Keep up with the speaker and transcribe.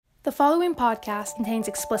The following podcast contains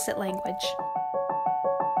explicit language.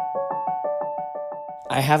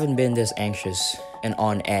 I haven't been this anxious and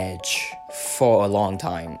on edge for a long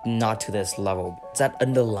time, not to this level. It's that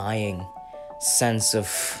underlying sense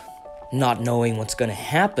of not knowing what's going to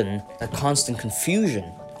happen, that constant confusion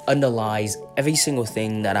underlies every single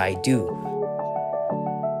thing that I do.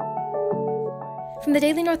 From the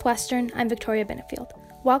Daily Northwestern, I'm Victoria Benefield.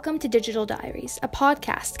 Welcome to Digital Diaries, a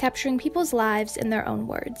podcast capturing people's lives in their own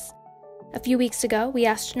words. A few weeks ago, we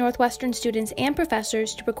asked Northwestern students and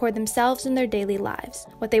professors to record themselves in their daily lives,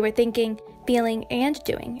 what they were thinking, feeling, and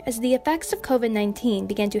doing as the effects of COVID-19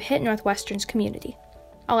 began to hit Northwestern's community.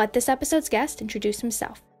 I'll let this episode's guest introduce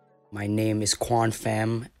himself. My name is Quan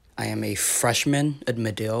Pham. I am a freshman at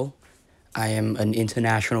Medill. I am an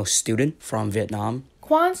international student from Vietnam.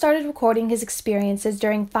 Quan started recording his experiences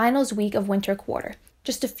during finals week of winter quarter,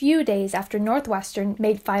 just a few days after Northwestern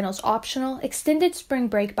made finals optional, extended spring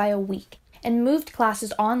break by a week, and moved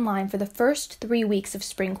classes online for the first 3 weeks of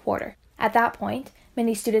spring quarter. At that point,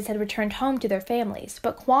 many students had returned home to their families,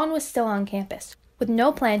 but Quan was still on campus, with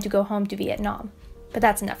no plan to go home to Vietnam. But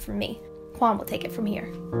that's enough from me. Quan will take it from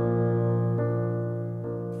here.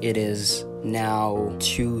 It is now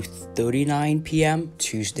 2:39 p.m.,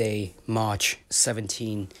 Tuesday, March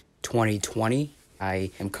 17, 2020. I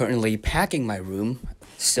am currently packing my room.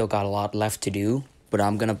 Still got a lot left to do, but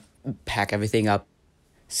I'm gonna pack everything up,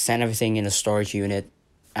 send everything in a storage unit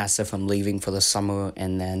as if I'm leaving for the summer,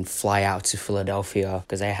 and then fly out to Philadelphia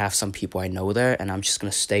because I have some people I know there, and I'm just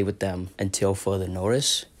gonna stay with them until further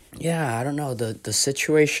notice. Yeah, I don't know. The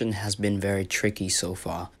situation has been very tricky so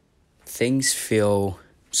far. Things feel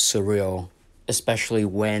surreal, especially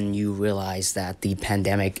when you realize that the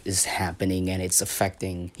pandemic is happening and it's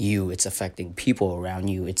affecting you, it's affecting people around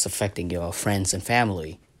you, it's affecting your friends and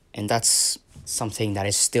family. And that's something that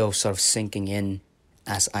is still sort of sinking in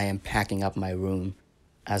as I am packing up my room,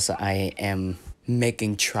 as I am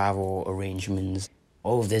making travel arrangements.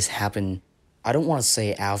 All of this happened, I don't want to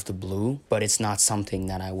say out of the blue, but it's not something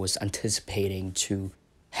that I was anticipating to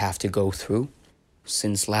have to go through.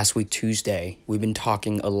 Since last week, Tuesday, we've been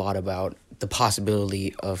talking a lot about the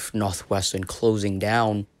possibility of Northwestern closing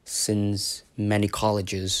down since many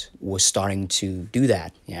colleges were starting to do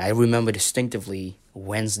that. Yeah, I remember distinctively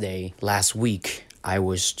Wednesday last week, I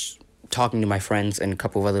was talking to my friends and a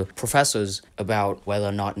couple of other professors about whether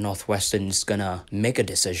or not Northwestern is gonna make a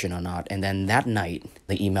decision or not. And then that night,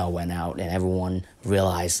 the email went out and everyone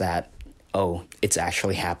realized that, oh, it's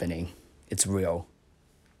actually happening. It's real.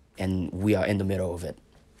 And we are in the middle of it.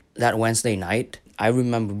 That Wednesday night, I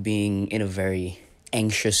remember being in a very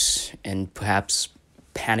anxious and perhaps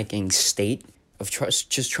panicking state of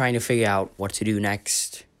just trying to figure out what to do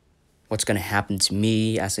next, what's going to happen to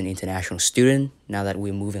me as an international student now that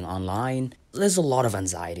we're moving online. There's a lot of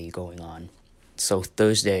anxiety going on. So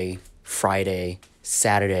Thursday, Friday,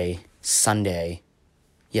 Saturday, Sunday,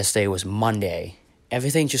 yesterday was Monday.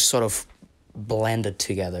 Everything just sort of blended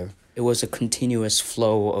together. It was a continuous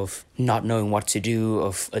flow of not knowing what to do,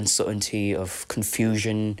 of uncertainty, of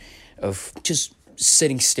confusion, of just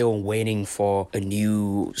sitting still and waiting for a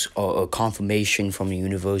news or a confirmation from the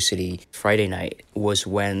university. Friday night was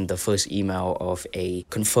when the first email of a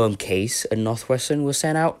confirmed case at Northwestern was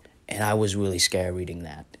sent out, and I was really scared reading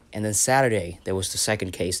that. And then Saturday, there was the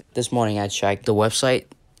second case. This morning I checked the website.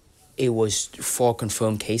 It was 4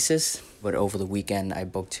 confirmed cases. But over the weekend, I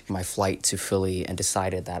booked my flight to Philly and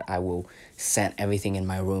decided that I will send everything in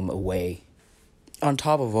my room away. On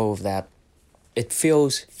top of all of that, it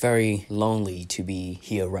feels very lonely to be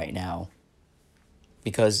here right now.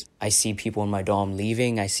 Because I see people in my dorm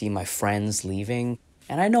leaving, I see my friends leaving,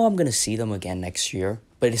 and I know I'm going to see them again next year,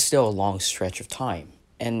 but it's still a long stretch of time.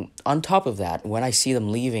 And on top of that, when I see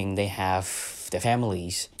them leaving, they have their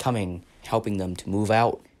families coming, helping them to move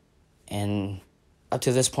out. And up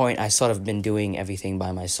to this point, I sort of been doing everything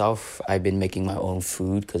by myself. I've been making my own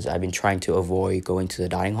food because I've been trying to avoid going to the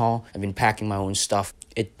dining hall. I've been packing my own stuff.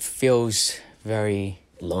 It feels very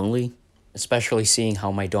lonely, especially seeing how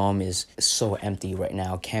my dorm is so empty right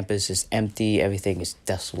now. Campus is empty, everything is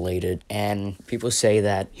desolated. And people say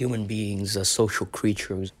that human beings are social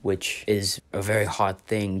creatures, which is a very hard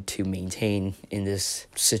thing to maintain in this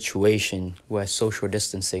situation where social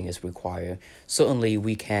distancing is required. Certainly,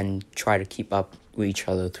 we can try to keep up with each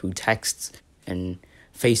other through texts and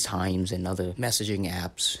FaceTimes and other messaging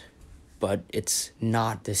apps, but it's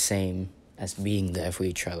not the same as being there for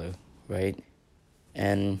each other, right?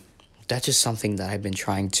 And that's just something that I've been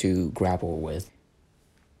trying to grapple with.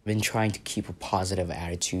 I've been trying to keep a positive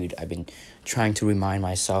attitude. I've been trying to remind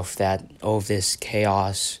myself that all of this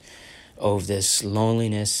chaos, All of this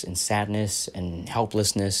loneliness and sadness and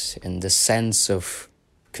helplessness and the sense of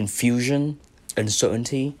confusion,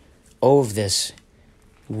 uncertainty, all of this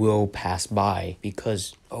will pass by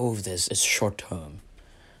because all of this is short term,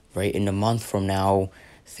 right? In a month from now,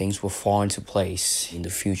 things will fall into place. In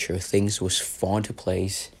the future, things will fall into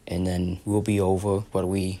place and then we'll be over what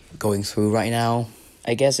we going through right now.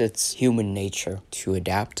 I guess it's human nature to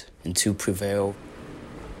adapt and to prevail.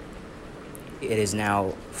 It is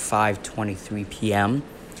now 5:23 p.m.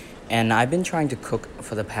 and I've been trying to cook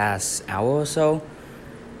for the past hour or so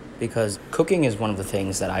because cooking is one of the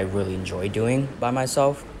things that I really enjoy doing by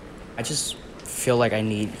myself. I just feel like I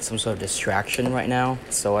need some sort of distraction right now,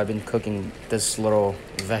 so I've been cooking this little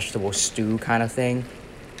vegetable stew kind of thing.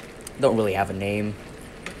 Don't really have a name.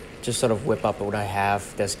 Just sort of whip up what I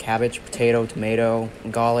have. There's cabbage, potato, tomato,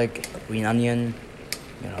 garlic, green onion,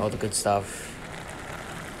 all the good stuff.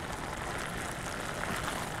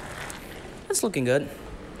 It's looking good.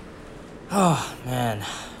 Oh, man.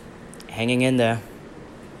 Hanging in there.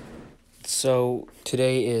 So,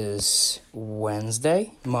 today is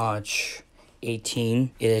Wednesday, March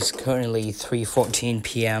 18. It is currently 3:14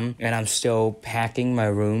 p.m. and I'm still packing my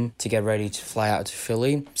room to get ready to fly out to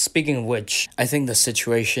Philly. Speaking of which, I think the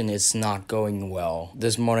situation is not going well.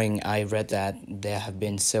 This morning, I read that there have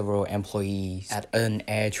been several employees at an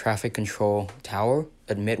air traffic control tower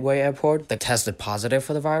at Midway Airport that tested positive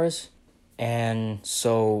for the virus. And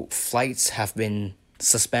so flights have been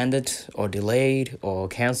suspended or delayed or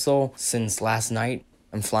canceled since last night.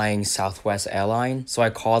 I'm flying Southwest Airline, so I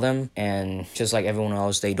call them, and just like everyone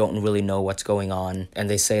else, they don't really know what's going on, and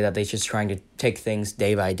they say that they're just trying to take things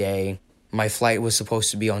day by day. My flight was supposed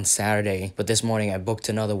to be on Saturday, but this morning I booked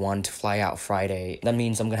another one to fly out Friday. That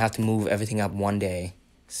means I'm gonna have to move everything up one day.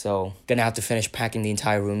 So, gonna have to finish packing the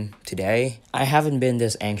entire room today. I haven't been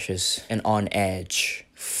this anxious and on edge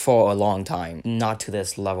for a long time. Not to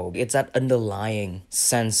this level. It's that underlying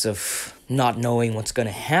sense of not knowing what's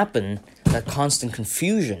gonna happen. That constant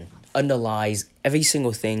confusion underlies every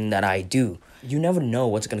single thing that I do. You never know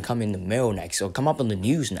what's gonna come in the mail next or come up on the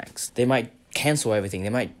news next. They might cancel everything. They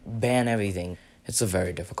might ban everything. It's a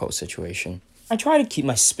very difficult situation. I try to keep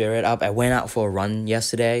my spirit up. I went out for a run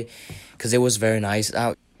yesterday because it was very nice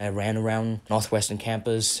out. I ran around Northwestern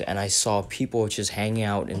campus and I saw people just hanging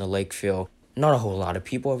out in the lake field. Not a whole lot of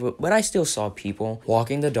people, but I still saw people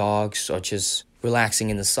walking the dogs or just relaxing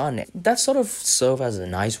in the sun. That sort of served as a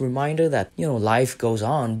nice reminder that, life goes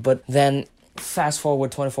on. But then fast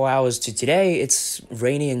forward 24 hours to today, it's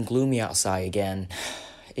rainy and gloomy outside again.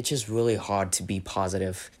 It's just really hard to be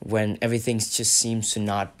positive when everything just seems to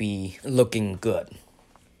not be looking good.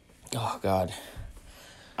 Oh, God.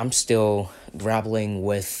 I'm still grappling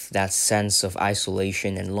with that sense of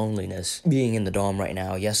isolation and loneliness being in the dorm right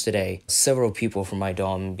now. Yesterday, several people from my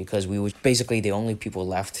dorm, because we were basically the only people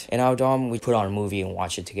left in our dorm, we put on a movie and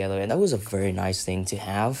watched it together, and that was a very nice thing to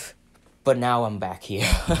have. But now I'm back here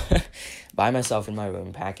by myself in my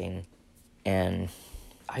room packing, and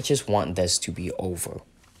I just want this to be over.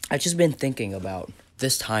 I've just been thinking about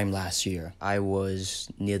this time last year. I was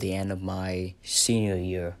near the end of my senior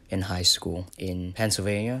year in high school in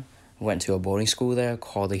Pennsylvania. Went to a boarding school there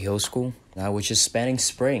called the Hill School. And I was just spending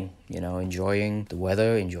spring, enjoying the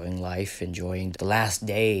weather, enjoying life, enjoying the last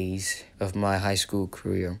days of my high school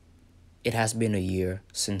career. It has been a year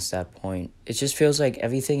since that point. It just feels like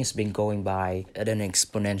everything has been going by at an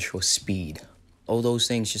exponential speed. All those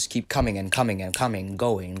things just keep coming and coming and coming,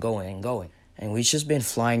 going and going and going. And we've just been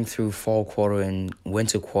flying through fall quarter and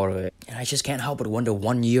winter quarter. And I just can't help but wonder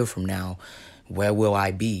 1 year from now, where will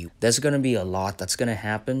I be? There's going to be a lot that's going to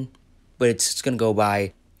happen, but it's going to go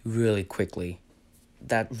by really quickly.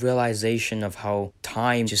 That realization of how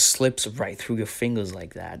time just slips right through your fingers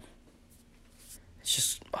like that. It's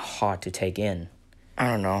just hard to take in. I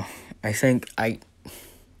don't know. I think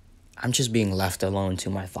I'm just being left alone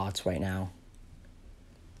to my thoughts right now.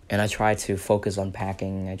 And I try to focus on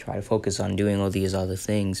packing. I try to focus on doing all these other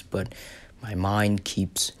things, but my mind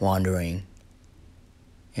keeps wandering.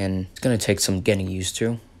 And it's going to take some getting used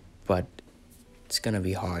to, but it's going to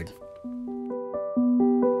be hard.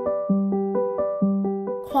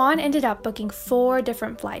 Quan ended up booking 4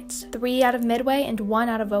 different flights, 3 out of Midway and 1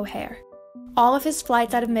 out of O'Hare. All of his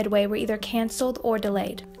flights out of Midway were either canceled or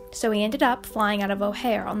delayed, so he ended up flying out of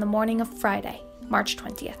O'Hare on the morning of Friday, March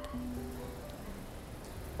 20th.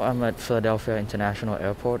 I'm at Philadelphia International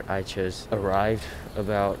Airport. I just arrived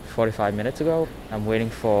about 45 minutes ago. I'm waiting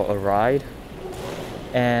for a ride,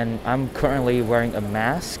 and I'm currently wearing a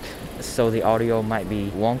mask, so the audio might be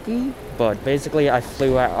wonky, but basically I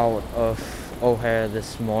flew out of O'Hare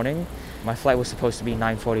this morning. My flight was supposed to be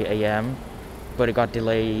 9:40 a.m., but it got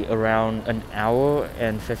delayed around an hour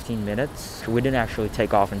and 15 minutes. We didn't actually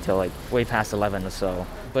take off until like way past 11 or so.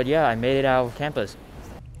 But yeah, I made it out of campus.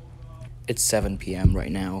 It's 7 p.m.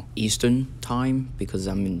 right now, Eastern time, because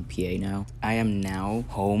I'm in PA now. I am now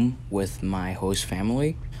home with my host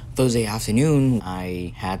family. Thursday afternoon,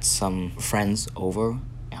 I had some friends over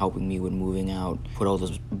helping me with moving out, put all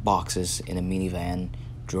those boxes in a minivan,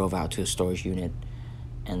 drove out to a storage unit,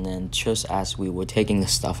 and then just as we were taking the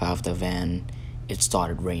stuff out of the van, it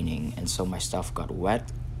started raining, and so my stuff got wet,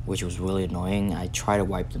 which was really annoying. I tried to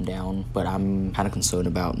wipe them down, but I'm kind of concerned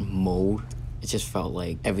about mold. It just felt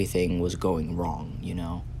like everything was going wrong, you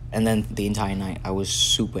know? And then the entire night, I was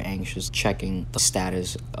super anxious, checking the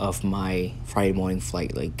status of my Friday morning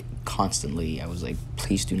flight, like, constantly. I was like,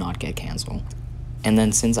 please do not get canceled. And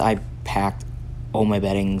then since I packed all my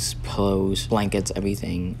beddings, pillows, blankets,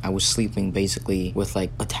 everything, I was sleeping basically with,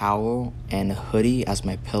 like, a towel and a hoodie as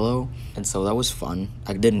my pillow. And so that was fun.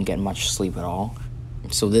 I didn't get much sleep at all.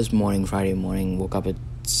 So this morning, Friday morning, woke up at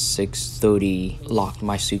 6:30, locked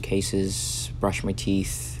my suitcases, brushed my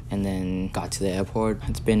teeth, and then got to the airport.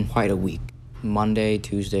 It's been quite a week. Monday,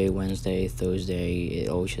 Tuesday, Wednesday, Thursday, it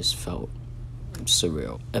all just felt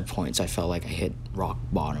surreal. At points, I felt like I hit rock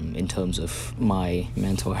bottom in terms of my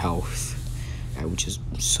mental health. I was just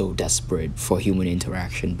so desperate for human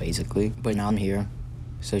interaction, basically. But now I'm here,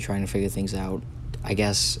 still trying to figure things out. I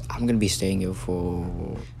guess I'm gonna be staying here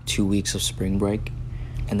for 2 weeks of spring break,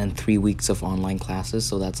 and then 3 weeks of online classes,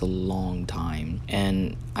 so that's a long time.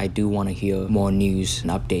 And I do want to hear more news and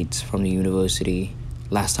updates from the university.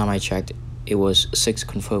 Last time I checked, it was 6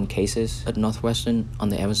 confirmed cases at Northwestern on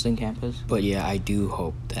the Evanston campus. But yeah, I do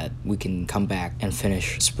hope that we can come back and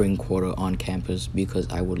finish spring quarter on campus, because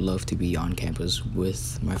I would love to be on campus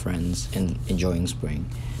with my friends and enjoying spring.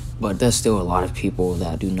 But there's still a lot of people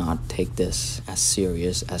that do not take this as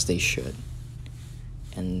serious as they should.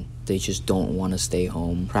 And they just don't want to stay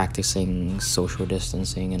home practicing social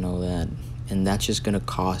distancing and all that. And that's just going to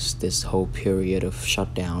cost this whole period of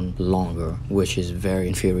shutdown longer, which is very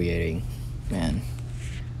infuriating. Man,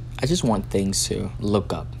 I just want things to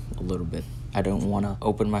look up a little bit. I don't want to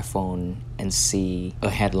open my phone and see a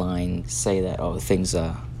headline say that, oh, things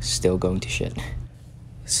are still going to shit.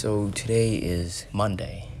 So today is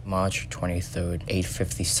Monday, March 23rd,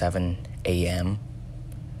 8:57 a.m.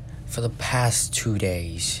 For the past 2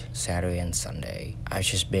 days, Saturday and Sunday, I've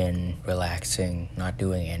just been relaxing, not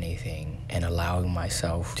doing anything, and allowing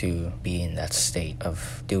myself to be in that state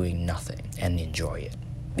of doing nothing and enjoy it.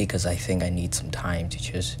 Because I think I need some time to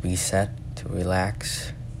just reset, to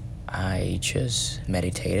relax. I just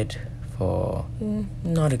meditated for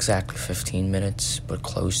not exactly 15 minutes, but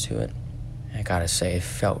close to it. I gotta say, it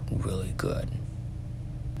felt really good.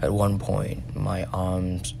 At one point, my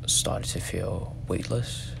arms started to feel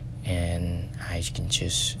weightless, and I can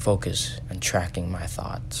just focus on tracking my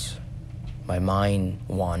thoughts. My mind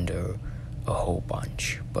wander a whole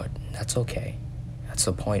bunch, but that's okay. That's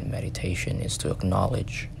the point of meditation, is to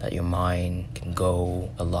acknowledge that your mind can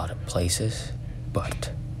go a lot of places,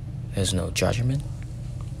 but there's no judgment,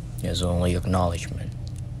 there's only acknowledgement.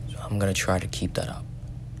 So I'm gonna try to keep that up.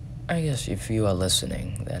 I guess if you are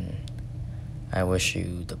listening, then I wish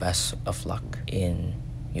you the best of luck in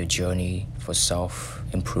your journey for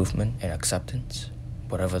self-improvement and acceptance.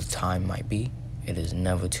 Whatever the time might be, it is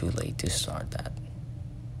never too late to start that.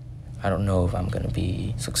 I don't know if I'm going to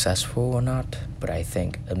be successful or not, but I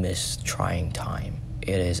think amidst trying time,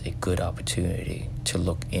 it is a good opportunity to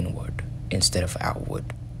look inward instead of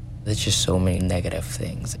outward. There's just so many negative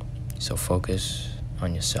things. So focus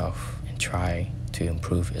on yourself and try to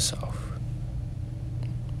improve yourself.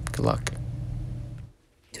 Good luck.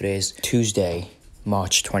 Today is Tuesday,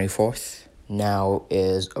 March 24th. Now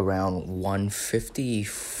is around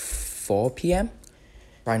 1:54 p.m.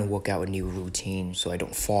 Trying to work out a new routine so I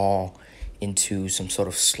don't fall into some sort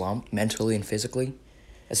of slump mentally and physically.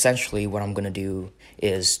 Essentially, what I'm gonna do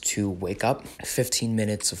is to wake up, 15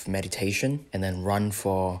 minutes of meditation, and then run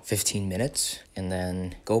for 15 minutes, and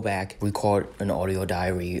then go back, record an audio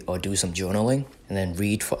diary or do some journaling, and then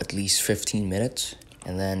read for at least 15 minutes.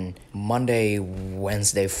 And then Monday,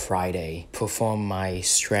 Wednesday, Friday, perform my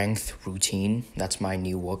strength routine. That's my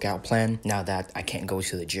new workout plan now that I can't go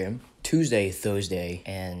to the gym. Tuesday, Thursday,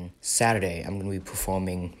 and Saturday, I'm going to be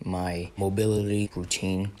performing my mobility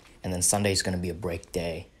routine. And then Sunday is going to be a break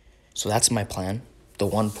day. So that's my plan. The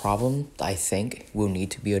one problem that I think will need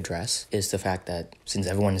to be addressed is the fact that since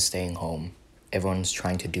everyone is staying home, everyone's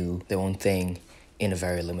trying to do their own thing in a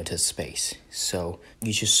very limited space. So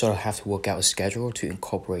you just sort of have to work out a schedule to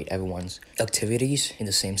incorporate everyone's activities in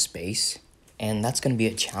the same space. And that's going to be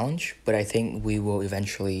a challenge, but I think we will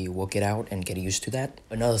eventually work it out and get used to that.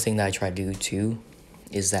 Another thing that I try to do too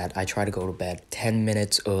is that I try to go to bed 10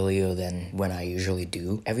 minutes earlier than when I usually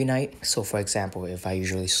do every night. So for example, if I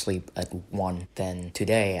usually sleep at 1, then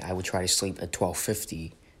today I would try to sleep at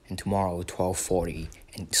 12:50 and tomorrow 12:40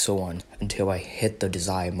 and so on until I hit the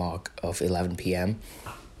desired mark of 11 p.m.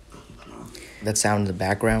 That sound in the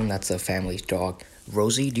background, that's a family's dog.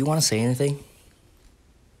 Rosie, do you want to say anything?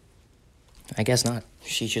 I guess not.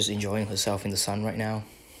 She's just enjoying herself in the sun right now.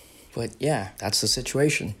 But yeah, that's the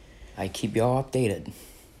situation. I keep y'all updated.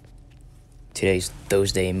 Today's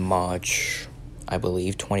Thursday, March, I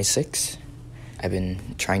believe, 26th. I've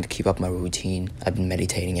been trying to keep up my routine. I've been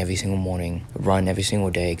meditating every single morning, run every single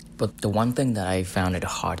day. But the one thing that I found it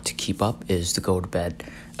hard to keep up is to go to bed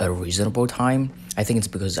at a reasonable time. I think it's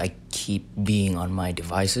because I keep being on my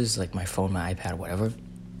devices, like my phone, my iPad, whatever.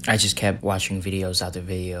 I just kept watching videos after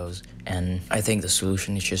videos, and I think the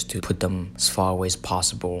solution is just to put them as far away as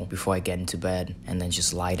possible before I get into bed, and then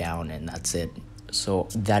just lie down, and that's it. So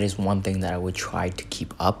that is one thing that I would try to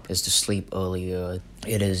keep up, is to sleep earlier.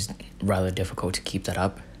 It is rather difficult to keep that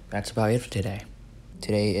up. That's about it for today.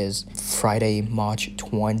 Today is Friday, March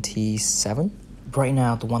 27th. Right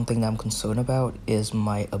now, the one thing that I'm concerned about is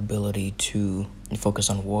my ability to focus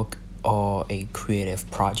on work or a creative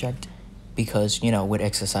project. Because, with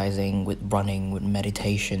exercising, with running, with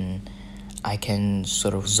meditation, I can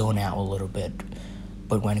sort of zone out a little bit.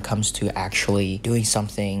 But when it comes to actually doing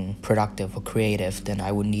something productive or creative, then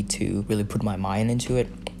I would need to really put my mind into it.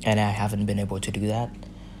 And I haven't been able to do that.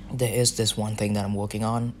 There is this one thing that I'm working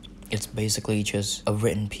on. It's basically just a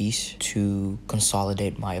written piece to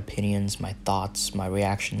consolidate my opinions, my thoughts, my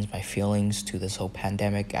reactions, my feelings to this whole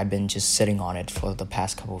pandemic. I've been just sitting on it for the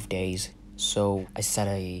past couple of days. So I set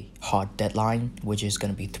a hard deadline, which is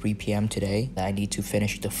going to be 3 p.m. today. I need to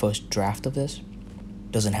finish the first draft of this.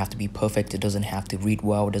 It doesn't have to be perfect. It doesn't have to read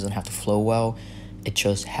well. It doesn't have to flow well. It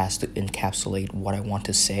just has to encapsulate what I want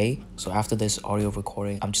to say. So after this audio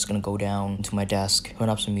recording, I'm just going to go down to my desk, turn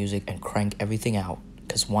up some music, and crank everything out.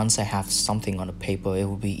 Because once I have something on the paper, it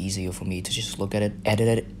will be easier for me to just look at it, edit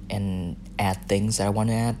it, and add things that I want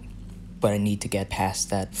to add. But I need to get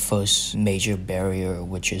past that first major barrier,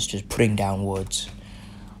 which is just putting down words.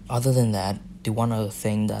 Other than that, the one other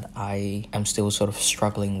thing that I am still sort of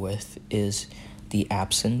struggling with is the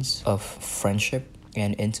absence of friendship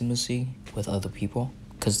and intimacy with other people.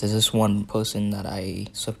 Because there's this one person that I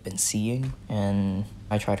sort of been seeing, and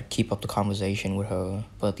I try to keep up the conversation with her.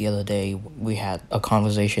 But the other day, we had a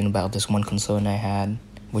conversation about this one concern I had,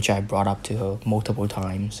 which I brought up to her multiple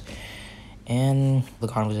times. And the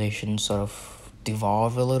conversation sort of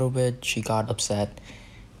devolved a little bit. She got upset.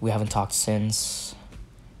 We haven't talked since.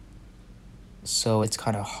 So it's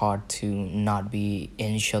kind of hard to not be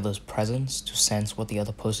in each other's presence, to sense what the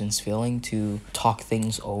other person's feeling, to talk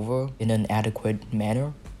things over in an adequate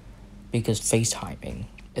manner. Because FaceTiming,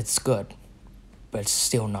 it's good, but it's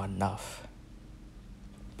still not enough.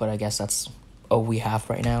 But I guess that's all we have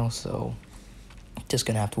right now, so just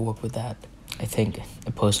gonna have to work with that. I think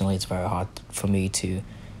personally it's very hard for me to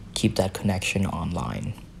keep that connection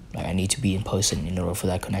online. Like, I need to be in person in order for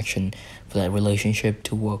that connection, for that relationship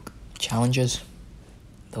to work. Challenges,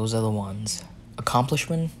 those are the ones.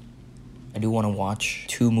 Accomplishment, I do want to watch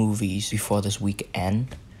 2 movies before this week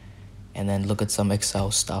end, and then look at some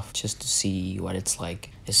Excel stuff just to see what it's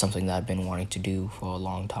like. It's something that I've been wanting to do for a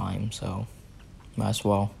long time, so might as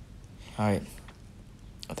well. Alright,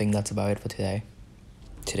 I think that's about it for today.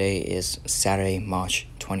 Today is Saturday, March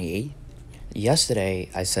 28th. Yesterday,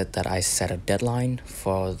 I said that I set a deadline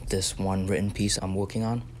for this one written piece I'm working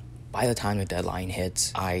on. By the time the deadline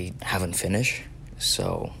hits, I haven't finished,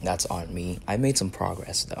 so that's on me. I made some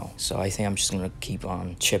progress though, so I think I'm just gonna keep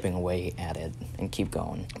on chipping away at it and keep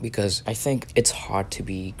going. Because I think it's hard to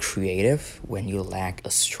be creative when you lack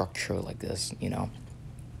a structure like this,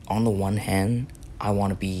 On the one hand, I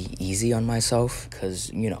want to be easy on myself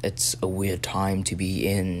because, it's a weird time to be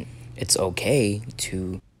in. It's okay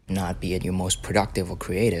to not be at your most productive or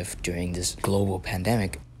creative during this global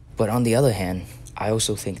pandemic. But on the other hand, I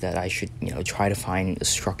also think that I should, try to find a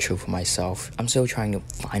structure for myself. I'm still trying to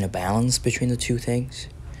find a balance between the two things.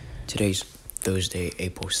 Today's Thursday,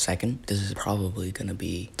 April 2nd. This is probably going to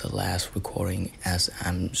be the last recording as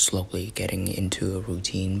I'm slowly getting into a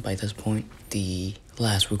routine by this point. The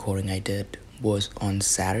last recording I did was on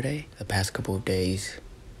Saturday. The past couple of days,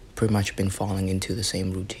 pretty much been falling into the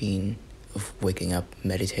same routine of waking up,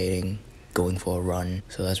 meditating, going for a run.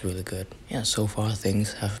 So that's really good. Yeah, so far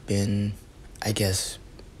things have been, I guess,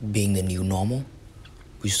 being the new normal.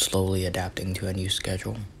 We're slowly adapting to a new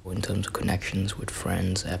schedule in terms of connections with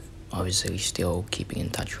friends. I've Obviously, still keeping in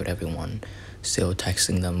touch with everyone, still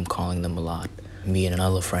texting them, calling them a lot. Me and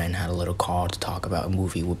another friend had a little call to talk about a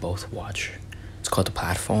movie we both watch. It's called The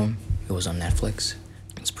Platform. It was on Netflix.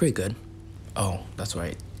 It's pretty good. Oh, that's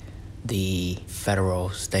right. The federal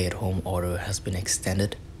stay-at-home order has been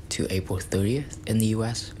extended to April 30th in the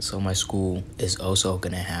US. So my school is also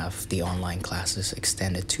gonna have the online classes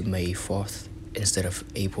extended to May 4th instead of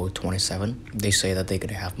April 27th. They say that they're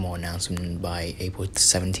gonna have more announcement by April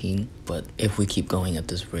 17th, but if we keep going at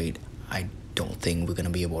this rate, I don't think we're gonna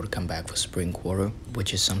be able to come back for spring quarter,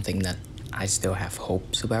 which is something that I still have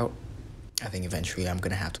hopes about. I think eventually I'm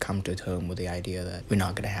gonna have to come to terms with the idea that we're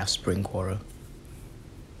not gonna have spring quarter.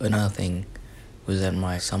 Another thing was that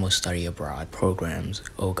my summer study abroad programs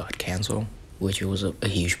all got canceled, which was a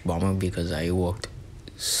huge bummer because I worked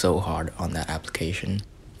so hard on that application.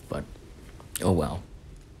 But oh well,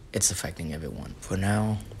 it's affecting everyone. For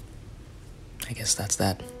now, I guess that's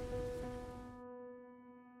that.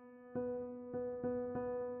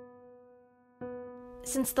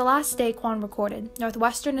 Since the last day Kwon recorded,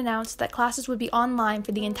 Northwestern announced that classes would be online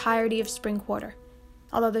for the entirety of spring quarter.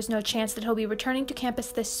 Although there's no chance that he'll be returning to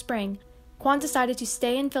campus this spring, Kwon decided to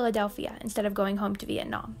stay in Philadelphia instead of going home to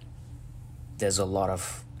Vietnam. There's a lot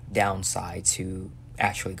of downside to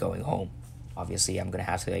actually going home. Obviously, I'm gonna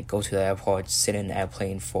have to go to the airport, sit in an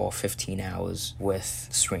airplane for 15 hours with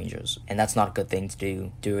strangers. And that's not a good thing to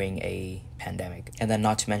do during a pandemic. And then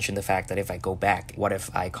not to mention the fact that if I go back, what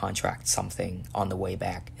if I contract something on the way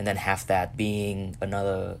back? And then have that being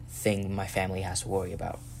another thing my family has to worry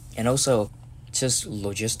about. And also, just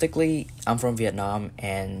logistically, I'm from Vietnam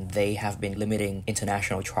and they have been limiting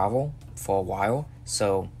international travel for a while.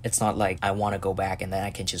 So it's not like I want to go back and then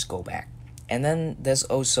I can just go back. And then there's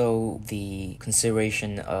also the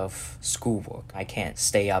consideration of schoolwork. I can't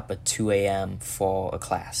stay up at 2 a.m. for a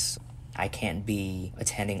class. I can't be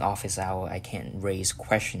attending office hour. I can't raise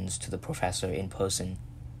questions to the professor in person.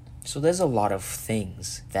 So there's a lot of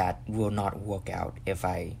things that will not work out if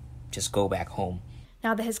I just go back home.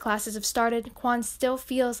 Now that his classes have started, Kwon still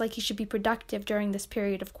feels like he should be productive during this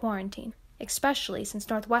period of quarantine, especially since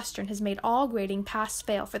Northwestern has made all grading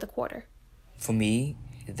pass-fail for the quarter. For me,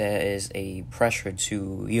 there is a pressure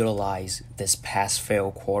to utilize this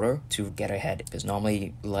pass-fail quarter to get ahead. Because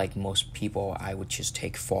normally, like most people, I would just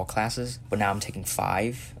take 4 classes, but now I'm taking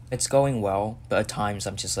 5. It's going well, but at times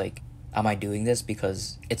I'm just like, am I doing this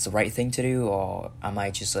because it's the right thing to do, or am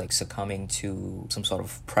I just like succumbing to some sort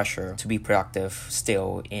of pressure to be productive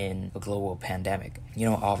still in a global pandemic? You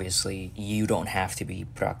know, obviously, you don't have to be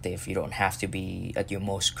productive. You don't have to be at your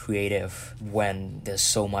most creative when there's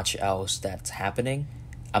so much else that's happening.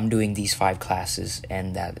 I'm doing these 5 classes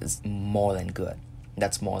and that is more than good.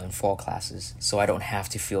 That's more than 4 classes. So I don't have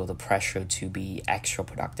to feel the pressure to be extra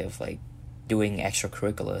productive, like doing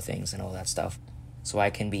extracurricular things and all that stuff. So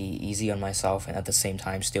I can be easy on myself and at the same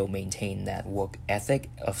time still maintain that work ethic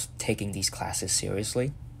of taking these classes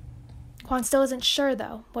seriously. Kwon still isn't sure,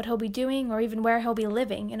 though, what he'll be doing or even where he'll be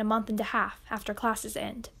living in a month and a half after classes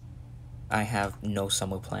end. I have no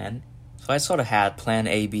summer plan. So I sort of had plan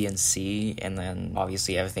A, B, and C, and then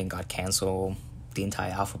obviously everything got canceled. The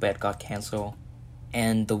entire alphabet got canceled.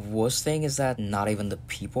 And the worst thing is that not even the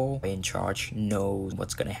people in charge know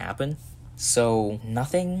what's going to happen. So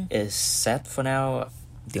nothing is set for now.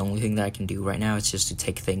 The only thing that I can do right now is just to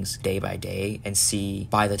take things day by day and see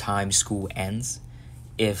by the time school ends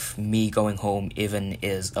if me going home even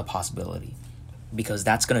is a possibility. Because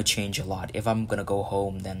that's going to change a lot. If I'm going to go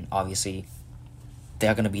home, then obviously there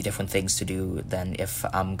are going to be different things to do than if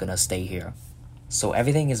I'm going to stay here. So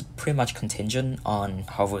everything is pretty much contingent on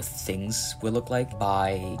however things will look like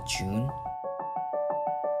by June.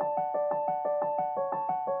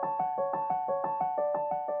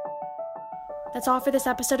 That's all for this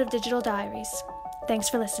episode of Digital Diaries. Thanks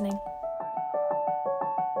for listening.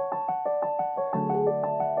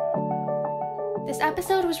 This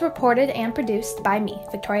episode was reported and produced by me,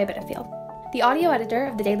 Victoria Bitterfield. The audio editor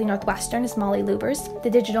of the Daily Northwestern is Molly Lubers. The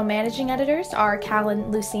digital managing editors are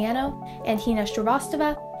Callan Luciano and Hina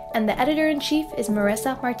Shrivastava, and the editor-in-chief is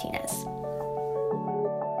Marissa Martinez.